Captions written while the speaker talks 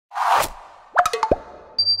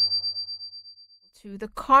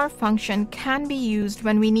The CHAR function can be used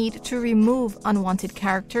when we need to remove unwanted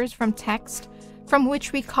characters from text from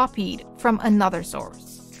which we copied from another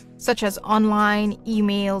source, such as online,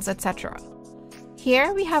 emails, etc.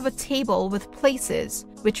 Here we have a table with places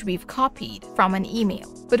which we've copied from an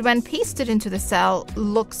email, but when pasted into the cell,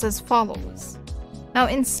 looks as follows. Now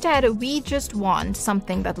instead, we just want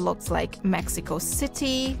something that looks like Mexico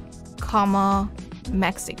City, comma,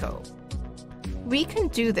 Mexico. We can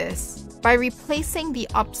do this by replacing the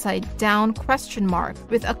upside down question mark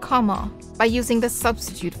with a comma by using the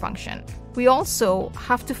substitute function. We also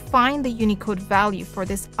have to find the Unicode value for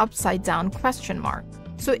this upside down question mark.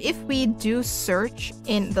 So if we do search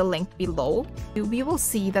in the link below, we will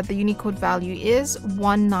see that the Unicode value is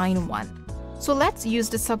 191. So let's use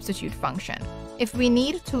the substitute function. If we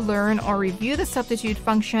need to learn or review the substitute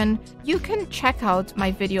function, you can check out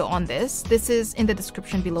my video on this. This is in the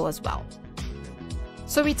description below as well.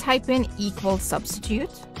 So we type in equals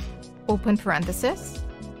substitute, open parenthesis.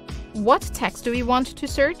 What text do we want to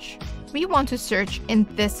search? We want to search in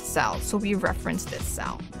this cell, so we reference this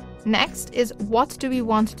cell. Next is what do we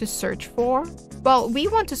want to search for? Well, we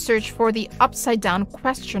want to search for the upside down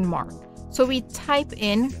question mark. So we type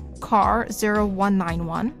in CHAR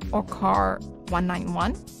 0191 or CHAR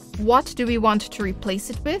 191. What do we want to replace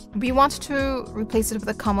it with? We want to replace it with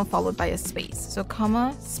a comma followed by a space. So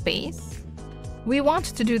comma, space. We want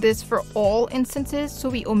to do this for all instances, so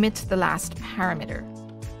we omit the last parameter.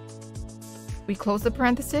 We close the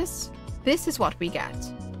parenthesis. This is what we get.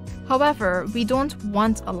 However, we don't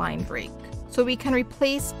want a line break, so we can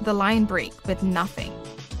replace the line break with nothing.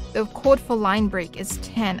 The code for line break is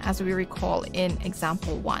 10, as we recall in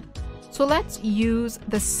example 1. So let's use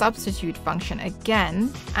the substitute function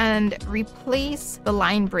again and replace the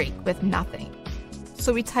line break with nothing.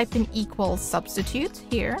 So we type in equals substitute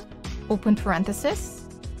here, open parenthesis.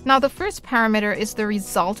 Now the first parameter is the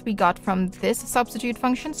result we got from this substitute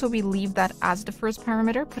function, so we leave that as the first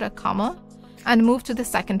parameter, put a comma, and move to the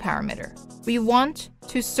second parameter. We want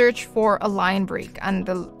to search for a line break, and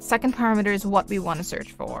the second parameter is what we want to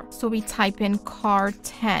search for. So we type in CHAR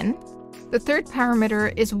 10. The third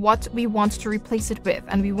parameter is what we want to replace it with,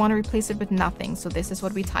 and we want to replace it with nothing, so this is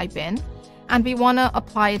what we type in. And we want to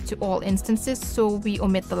apply it to all instances, so we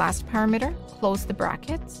omit the last parameter, close the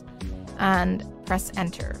brackets, and press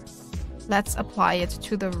enter. Let's apply it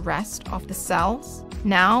to the rest of the cells.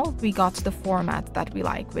 Now we got the format that we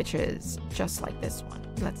like, which is just like this one.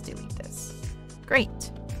 Let's delete this.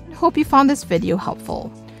 Great. Hope you found this video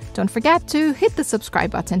helpful. Don't forget to hit the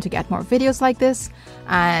subscribe button to get more videos like this,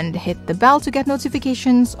 and hit the bell to get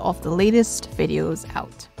notifications of the latest videos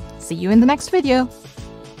out. See you in the next video.